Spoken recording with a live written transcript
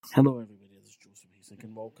Hello, everybody. This is Joseph Hasek,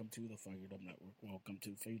 and welcome to the FiredUp Network. Welcome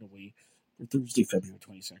to Fadeaway for Thursday, February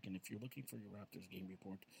 22nd. If you're looking for your Raptors game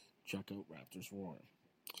report, check out Raptors Roar.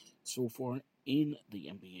 So far in the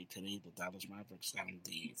NBA today, the Dallas Mavericks down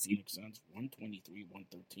the Phoenix Suns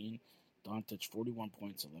 123-113. Doncic 41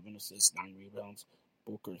 points, 11 assists, 9 rebounds.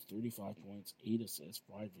 Booker 35 points, 8 assists,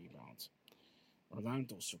 5 rebounds.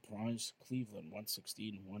 Orlando surprised Cleveland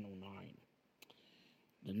 116-109.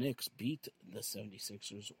 The Knicks beat the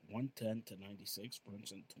 76ers 110-96.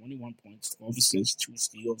 Brunson 21 points, 12 assists, 2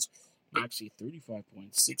 steals. Maxey 35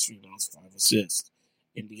 points, 6 rebounds, 5 assists.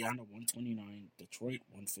 Indiana 129, Detroit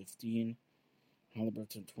 115.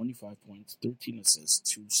 Halliburton 25 points, 13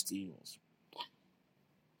 assists, 2 steals.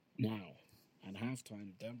 Now, at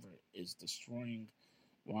halftime, Denver is destroying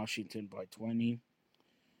Washington by 20.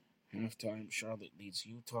 Halftime, Charlotte leads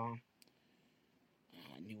Utah.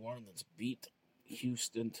 New Orleans beat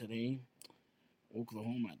Houston today.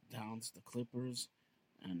 Oklahoma downs the Clippers,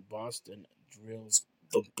 and Boston drills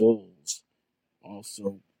the Bulls.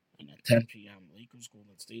 Also, at 10 p.m., Lakers,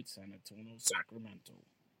 Golden State, San Antonio, Sacramento.